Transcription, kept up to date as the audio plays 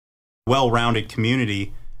well-rounded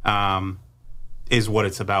community is what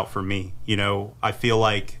it's about for me. You know, I feel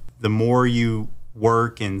like the more you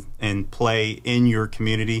work and play in your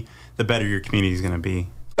community, the better your community is going to be.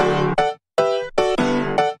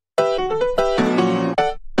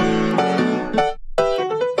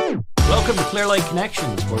 Welcome to Clear Lake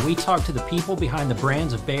Connections, where we talk to the people behind the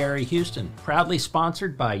brands of Bay Area Houston, proudly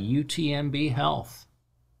sponsored by UTMB Health.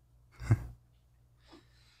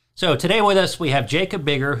 So today with us, we have Jacob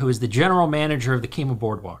Bigger, who is the general manager of the Kemah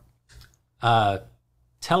Boardwalk.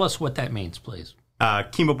 Tell us what that means, please.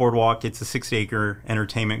 Kemah Boardwalk, it's a 60-acre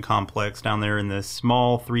entertainment complex down there in the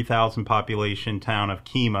small 3,000 population town of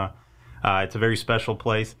Kemah. It's a very special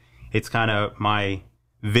place. It's kind of my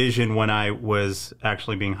vision when I was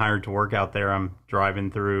actually being hired to work out there. I'm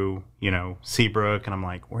driving through, you know, Seabrook, and I'm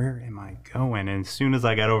like, where am I going? And as soon as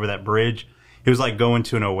I got over that bridge, it was like going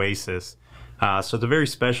to an oasis. So it's a very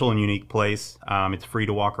special and unique place. It's free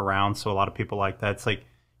to walk around, so a lot of people like that. It's like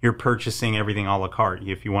you're purchasing everything a la carte.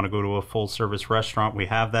 If you want to go to a full-service restaurant, we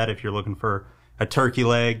have that. If you're looking for a turkey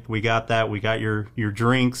leg, we got that. We got your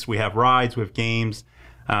drinks. We have rides. We have games.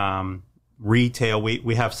 Retail,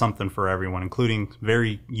 we have something for everyone, including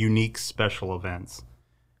very unique special events,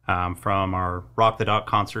 from our Rock the Dock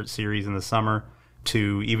concert series in the summer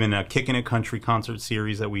to even a Kickin' It Country concert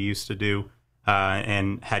series that we used to do,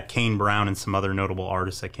 and had Kane Brown and some other notable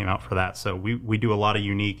artists that came out for that. So we do a lot of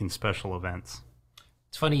unique and special events.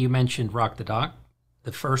 It's funny you mentioned Rock the Dock.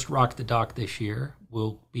 The first Rock the Dock this year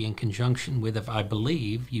will be in conjunction with, if I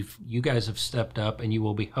believe, you guys have stepped up and you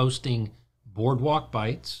will be hosting Boardwalk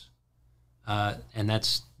Bites. And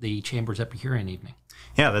that's the Chambers Epicurean evening.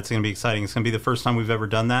 Yeah, that's going to be exciting. It's going to be the first time we've ever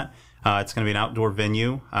done that. It's going to be an outdoor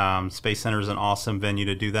venue. Space Center is an awesome venue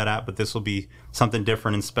to do that at, but this will be something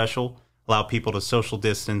different and special. Allow people to social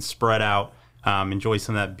distance, spread out, enjoy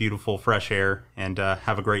some of that beautiful fresh air, and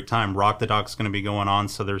have a great time. Rock the Dock's going to be going on,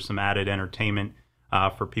 so there's some added entertainment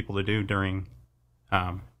for people to do during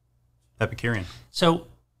Epicurean. So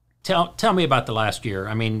tell me about the last year.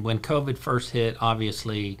 I mean, when COVID first hit,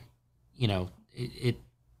 obviously, you know,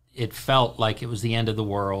 it felt like it was the end of the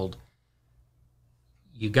world.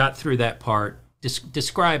 You got through that part.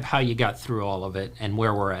 Describe how you got through all of it and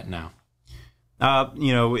where we're at now.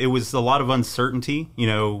 You know, it was a lot of uncertainty. You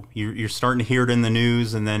know, you're starting to hear it in the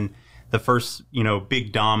news, and then the first, you know,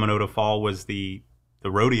 big domino to fall was the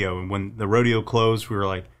rodeo. And when the rodeo closed, we were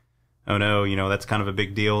like, oh no, you know, that's kind of a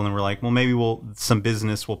big deal. And then we're like, well, maybe some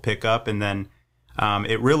business will pick up. And then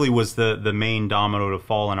it really was the main domino to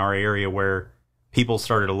fall in our area, where people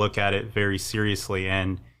started to look at it very seriously,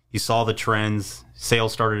 and you saw the trends.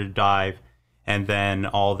 Sales started to dive, and then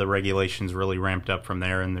all the regulations really ramped up from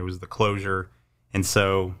there, and there was the closure. And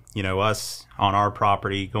so, you know, us on our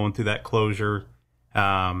property going through that closure,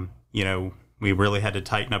 you know, we really had to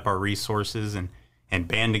tighten up our resources and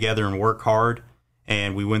band together and work hard.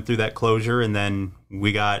 And we went through that closure, and then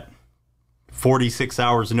we got 46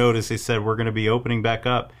 hours notice. They said, we're going to be opening back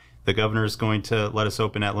up. The governor is going to let us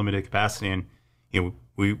open at limited capacity. And, you know,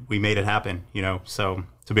 we made it happen, you know. So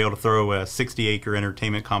to be able to throw a 60-acre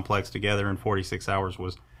entertainment complex together in 46 hours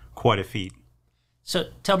was quite a feat. So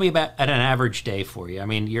tell me about an average day for you. I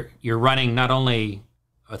mean, you're running not only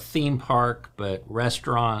a theme park, but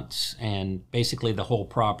restaurants and basically the whole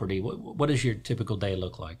property. What does your typical day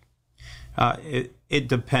look like? It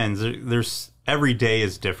depends. There's every day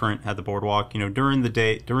is different at the Boardwalk. You know, during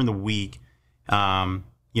the week, you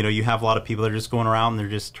know, you have a lot of people that are just going around and they're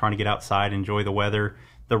just trying to get outside, enjoy the weather.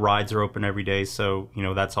 The rides are open every day, so you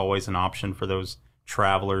know that's always an option for those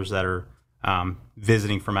travelers that are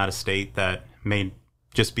visiting from out of state that may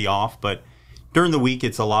just be off. But during the week,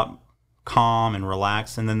 it's a lot calm and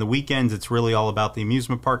relaxed, and then the weekends, it's really all about the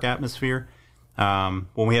amusement park atmosphere. When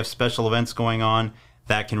we have special events going on,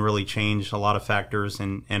 that can really change a lot of factors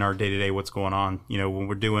in our day-to-day what's going on. You know, when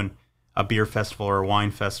we're doing a beer festival or a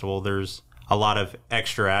wine festival, there's a lot of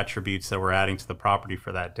extra attributes that we're adding to the property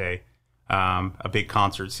for that day. A big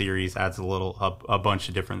concert series adds a bunch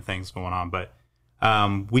of different things going on. But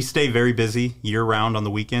we stay very busy year-round on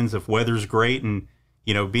the weekends. If weather's great, and,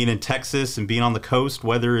 you know, being in Texas and being on the coast,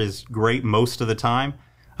 weather is great most of the time.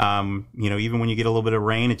 You know, even when you get a little bit of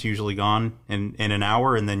rain, it's usually gone in an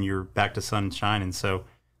hour, and then you're back to sunshine. And so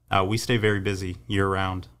we stay very busy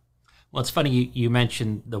year-round. Well, it's funny you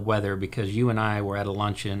mentioned the weather, because you and I were at a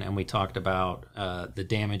luncheon and we talked about the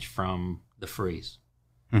damage from the freeze.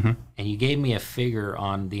 Mm-hmm. And you gave me a figure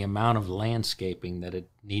on the amount of landscaping that it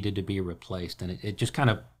needed to be replaced, and it just kind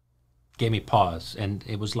of gave me pause. And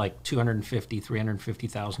it was like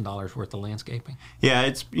 $350,000 worth of landscaping. Yeah,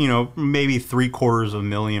 it's, you know, maybe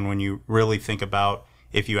 $750,000 when you really think about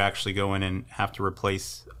if you actually go in and have to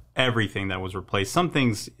replace everything that was replaced. Some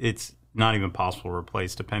things it's not even possible to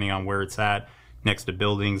replace depending on where it's at, next to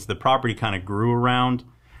buildings. The property kind of grew around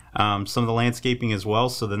some of the landscaping as well.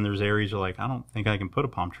 So then there's areas you're like, I don't think I can put a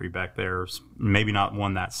palm tree back there, or maybe not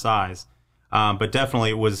one that size. But definitely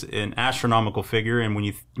it was an astronomical figure. And when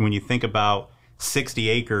you think about 60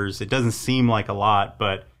 acres, it doesn't seem like a lot,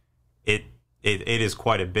 but it is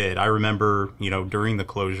quite a bit. I remember, during the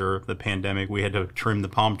closure of the pandemic, we had to trim the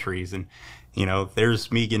palm trees, and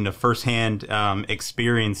there's me getting a firsthand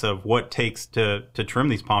experience of what it takes to trim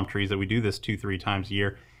these palm trees. That we do this 2-3 times a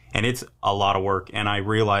year, and it's a lot of work. And I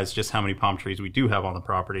realized just how many palm trees we do have on the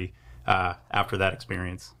property after that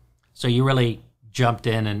experience. So you really jumped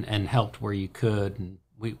in and helped where you could. And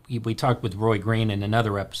we talked with Roy Green in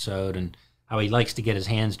another episode, and how he likes to get his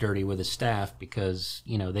hands dirty with his staff because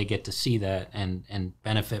they get to see that and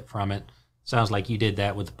benefit from it. Sounds like you did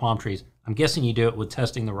that with the palm trees. I'm guessing you do it with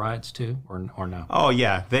testing the rides too, or no? Oh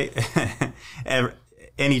yeah,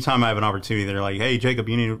 anytime I have an opportunity, they're like, "Hey Jacob,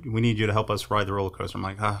 we need you to help us ride the roller coaster." I'm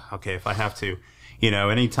like, "Oh, okay, if I have to."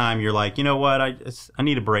 Anytime you're like, you know what, I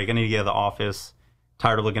need a break. I need to get out of the office.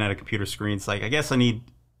 Tired of looking at a computer screen. It's like, I guess I need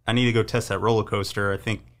to go test that roller coaster. I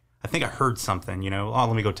think I heard something. Oh,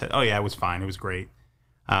 let me go test. Oh yeah, it was fine. It was great.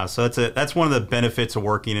 So that's one of the benefits of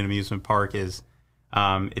working in an amusement park is.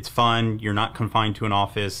 It's fun. You're not confined to an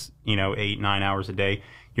office, 8-9 hours a day.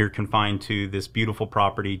 You're confined to this beautiful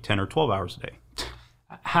property 10 or 12 hours a day.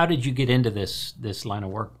 How did you get into this line of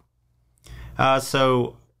work?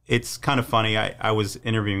 So it's kind of funny. I was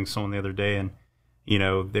interviewing someone the other day, and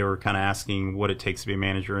they were kind of asking what it takes to be a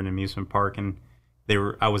manager in an amusement park, and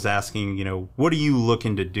I was asking, what are you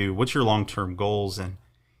looking to do? What's your long-term goals? And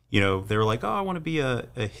they were like, oh, I want to be a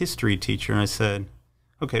history teacher. And I said,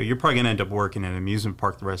 okay, you're probably going to end up working in an amusement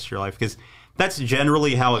park the rest of your life, because that's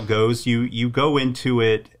generally how it goes. You go into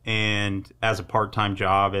it and as a part-time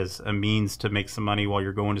job, as a means to make some money while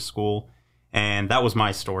you're going to school. And that was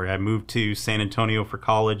my story. I moved to San Antonio for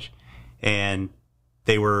college, and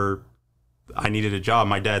I needed a job.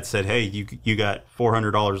 My dad said, hey, you got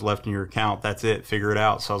 $400 left in your account. That's it. Figure it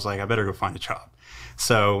out. So I was like, I better go find a job.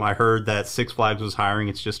 So I heard that Six Flags was hiring.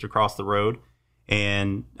 It's just across the road.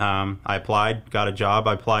 And I applied, got a job.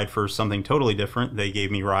 I applied for something totally different. They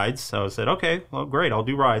gave me rides. So I said, okay, well, great. I'll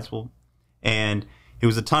do rides. And it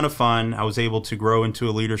was a ton of fun. I was able to grow into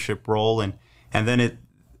a leadership role. And then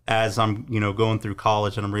as I'm, going through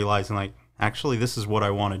college, and I'm realizing, like, actually, this is what I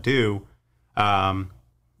want to do.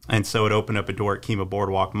 And so it opened up a door at Kemah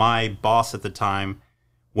Boardwalk. My boss at the time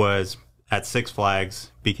was at Six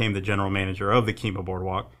Flags, became the general manager of the Kemah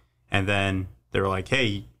Boardwalk. And then they were like,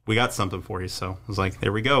 hey, we got something for you. So I was like,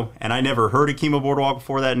 there we go. And I never heard of Kemah Boardwalk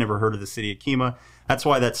before that, never heard of the city of Kemah. That's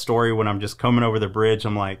why that story, when I'm just coming over the bridge,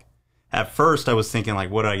 I'm like, at first I was thinking, like,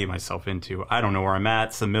 what did I get myself into? I don't know where I'm at.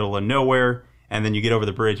 It's the middle of nowhere. And then you get over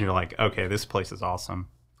the bridge and you're like, okay, this place is awesome.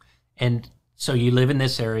 And so you live in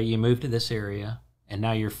this area, you move to this area, and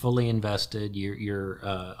now you're fully invested. You're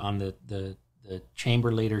on the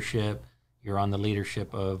chamber leadership. You're on the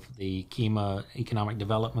leadership of the Kemah Economic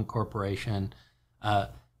Development Corporation.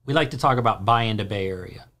 We like to talk about buy into Bay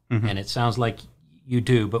Area, and it sounds like you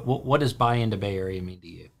do. But what does buy into Bay Area mean to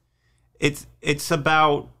you? It's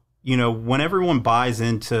about, when everyone buys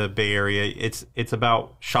into Bay Area, it's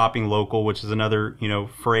about shopping local, which is another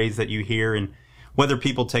phrase that you hear, and whether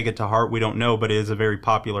people take it to heart, we don't know, but it is a very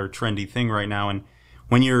popular, trendy thing right now. And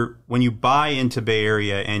when you buy into Bay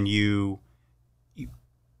Area and you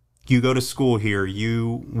go to school here,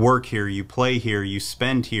 you work here, you play here, you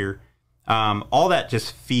spend here, all that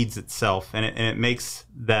just feeds itself, and it makes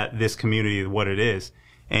this community what it is.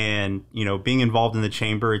 And being involved in the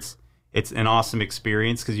chamber, it's an awesome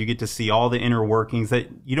experience because you get to see all the inner workings that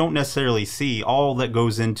you don't necessarily see, all that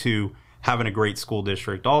goes into having a great school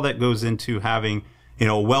district, all that goes into having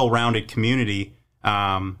a well-rounded community,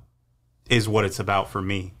 is what it's about for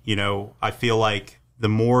me. I feel like the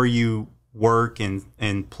more you work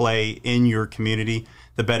and play in your community,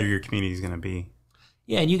 the better your community is going to be.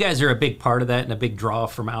 Yeah, and you guys are a big part of that and a big draw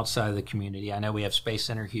from outside of the community. I know we have Space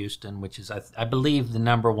Center Houston, which is, I believe, the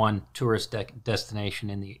 #1 tourist destination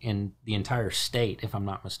in the entire state, if I'm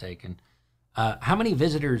not mistaken. How many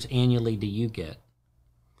visitors annually do you get?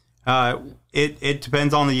 It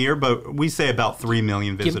depends on the year, but we say about 3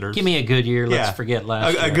 million visitors. Give me a good year. Let's forget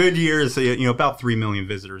last year. A good year is about 3 million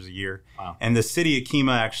visitors a year. Wow. And the city of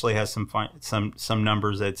Kemah actually has some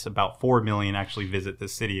numbers that's about 4 million actually visit the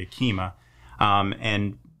city of Kemah.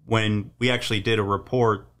 And when we actually did a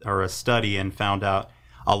report or a study and found out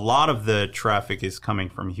a lot of the traffic is coming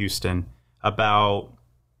from Houston, about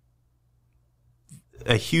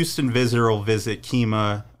a Houston visitor will visit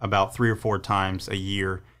Kemah about 3 or 4 times a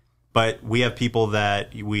year. But we have people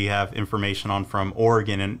that we have information on from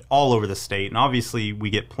Oregon and all over the state. And obviously, we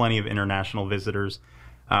get plenty of international visitors.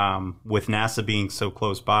 With NASA being so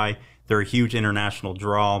close by, they're a huge international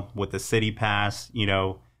draw. With the city pass,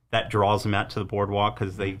 that draws them out to the boardwalk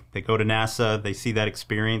because they go to NASA, they see that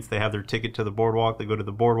experience, they have their ticket to the boardwalk, they go to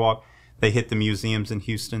the boardwalk, they hit the museums in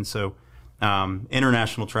Houston. So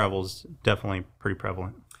international travel is definitely pretty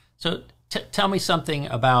prevalent. So tell me something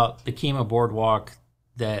about the Kemah Boardwalk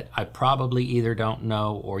that I probably either don't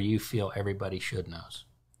know or you feel everybody should know.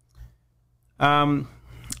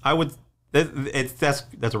 I would.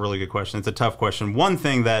 That's a really good question. It's a tough question. One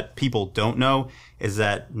thing that people don't know is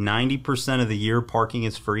that 90% of the year parking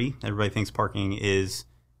is free. Everybody thinks parking is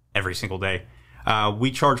every single day.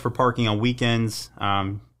 We charge for parking on weekends,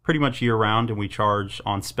 pretty much year round, and we charge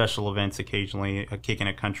on special events occasionally, a Kickin'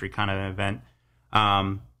 It Country kind of an event.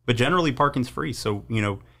 But generally parking's free. So,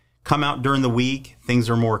 come out during the week. Things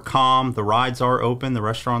are more calm. The rides are open. The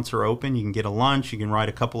restaurants are open. You can get a lunch. You can ride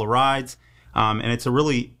a couple of rides. And it's a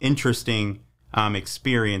really interesting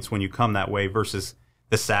experience when you come that way versus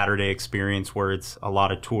the Saturday experience where it's a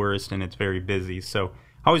lot of tourists and it's very busy. So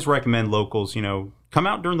I always recommend locals, come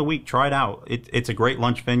out during the week, try it out. It's a great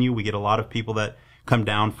lunch venue. We get a lot of people that come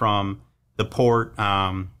down from the port,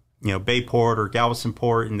 Bayport or Galveston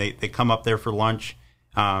Port, and they come up there for lunch.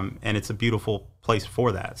 And it's a beautiful place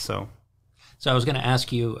for that. So I was going to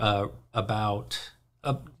ask you about,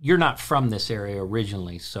 you're not from this area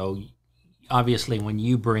originally, so obviously when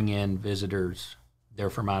you bring in visitors, they're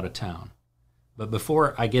from out of town. But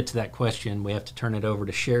before I get to that question, we have to turn it over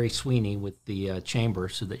to Sherry Sweeney with the Chamber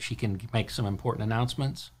so that she can make some important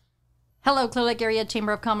announcements. Hello, Clear Lake Area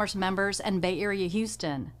Chamber of Commerce members and Bay Area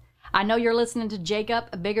Houston. I know you're listening to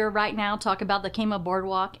Jacob Bigger right now talk about the Kemah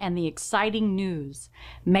Boardwalk and the exciting news.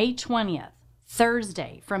 May 20th,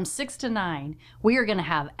 Thursday, from 6 to 9, we are going to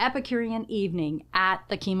have Epicurean Evening at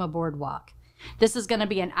the Kemah Boardwalk. This is going to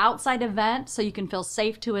be an outside event so you can feel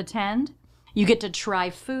safe to attend. You get to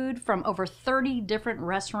try food from over 30 different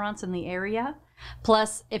restaurants in the area.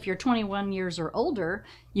 Plus, if you're 21 years or older,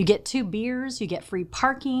 you get 2 beers, you get free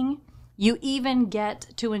parking. You even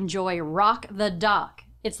get to enjoy Rock the Dock.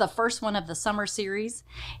 It's the first one of the summer series.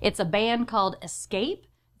 It's a band called Escape.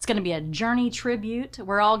 It's going to be a Journey tribute.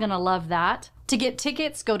 We're all going to love that. To get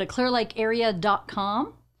tickets, go to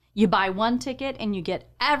clearlakearea.com. You buy 1 ticket and you get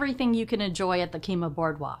everything you can enjoy at the Kemah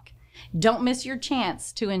Boardwalk. Don't miss your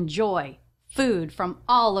chance to enjoy food from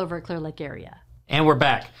all over Clear Lake area. And we're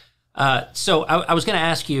back. So I was going to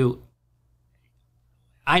ask you,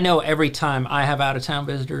 I know every time I have out-of-town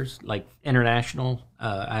visitors, like international,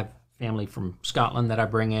 I have family from Scotland that I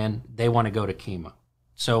bring in, they want to go to Kemah.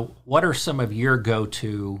 So what are some of your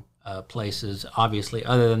go-to places, obviously,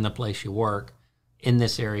 other than the place you work, in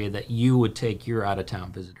this area that you would take your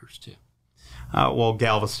out-of-town visitors to? Well,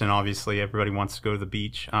 Galveston, obviously, everybody wants to go to the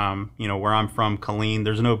beach. Where I'm from, Killeen,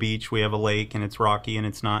 there's no beach. We have a lake, and it's rocky, and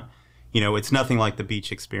it's not, it's nothing like the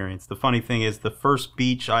beach experience. The funny thing is the first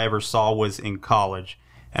beach I ever saw was in college,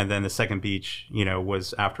 and then the second beach,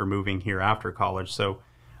 was after moving here after college. So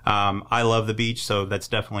I love the beach, so that's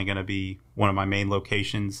definitely going to be one of my main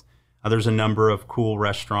locations. There's a number of cool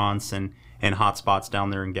restaurants and hot spots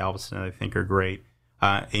down there in Galveston that I think are great.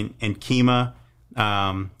 In Kemah,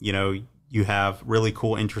 you have really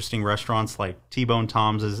cool, interesting restaurants like T-Bone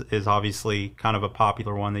Tom's is obviously kind of a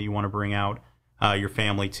popular one that you want to bring out your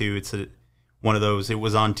family to. It's one of those, it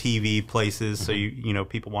was on TV places, so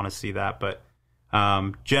people want to see that. But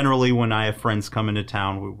generally, when I have friends come into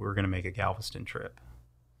town, we're going to make a Galveston trip.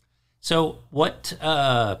 So what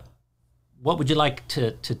would you like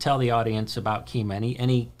to tell the audience about Kemah?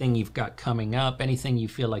 Anything you've got coming up? Anything you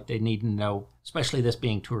feel like they need to know, especially this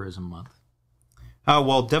being Tourism Month?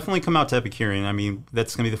 Well, definitely come out to Epicurean. I mean,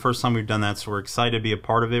 that's going to be the first time we've done that, so we're excited to be a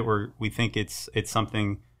part of it. We think it's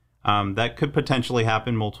something that could potentially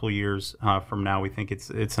happen multiple years from now. We think it's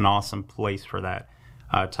an awesome place for that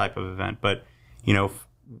type of event. But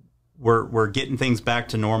we're getting things back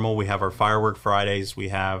to normal. We have our Firework Fridays. We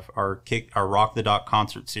have our Rock the Dock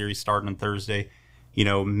concert series starting on Thursday.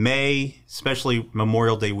 May, especially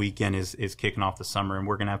Memorial Day weekend, is kicking off the summer, and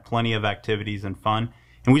we're going to have plenty of activities and fun.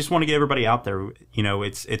 And we just want to get everybody out there.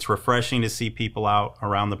 It's refreshing to see people out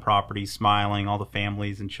around the property smiling, all the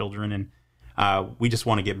families and children, and we just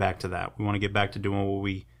want to get back to that. We want to get back to doing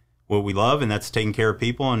what we love, and that's taking care of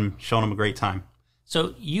people and showing them a great time.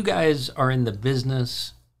 So you guys are in the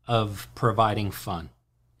business of providing fun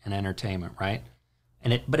and entertainment, right?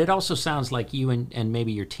 But it also sounds like you and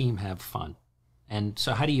maybe your team have fun. And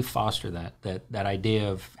so how do you foster that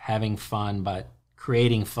idea of having fun but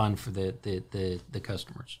creating fun for the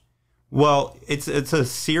customers? Well, it's a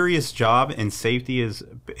serious job, and safety is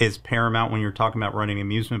paramount when you're talking about running an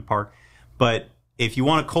amusement park. But if you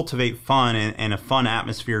want to cultivate fun and a fun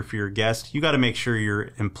atmosphere for your guests, you got to make sure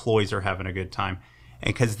your employees are having a good time,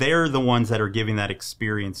 and because they're the ones that are giving that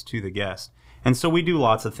experience to the guest. And so we do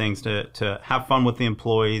lots of things to have fun with the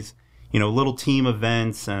employees. Little team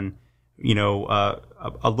events, and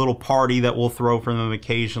a little party that we'll throw for them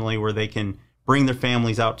occasionally, where they can bring their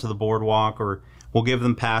families out to the boardwalk, or we'll give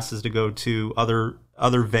them passes to go to other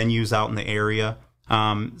venues out in the area.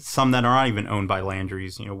 Some that are not even owned by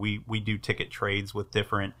Landry's. We do ticket trades with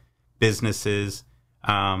different businesses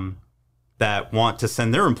that want to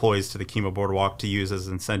send their employees to the Kemah Boardwalk to use as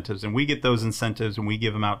incentives. And we get those incentives and we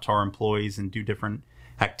give them out to our employees and do different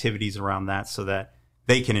activities around that so that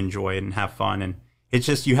they can enjoy it and have fun. And it's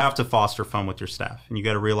just, you have to foster fun with your staff. And you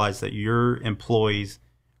got to realize that your employees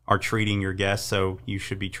are treating your guests, so you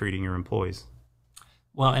should be treating your employees.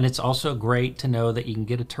 Well, and it's also great to know that you can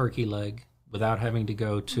get a turkey leg without having to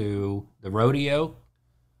go to the rodeo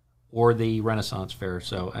or the Renaissance Fair.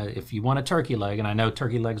 So if you want a turkey leg, and I know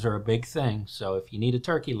turkey legs are a big thing, so if you need a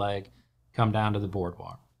turkey leg, come down to the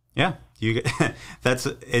boardwalk. Yeah,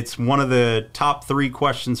 it's one of the top 3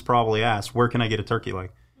 questions probably asked. Where can I get a turkey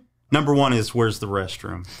leg? Number 1 is, where's the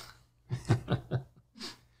restroom?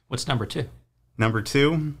 What's number 2? Number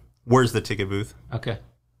 2, where's the ticket booth? Okay,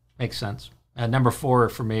 makes sense. Number 4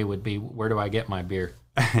 for me would be, where do I get my beer?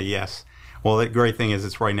 Yes. Well, the great thing is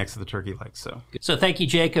it's right next to the turkey leg. So thank you,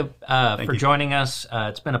 Jacob, for joining us.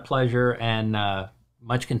 It's been a pleasure, and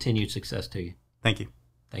much continued success to you. Thank you.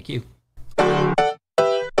 Thank you.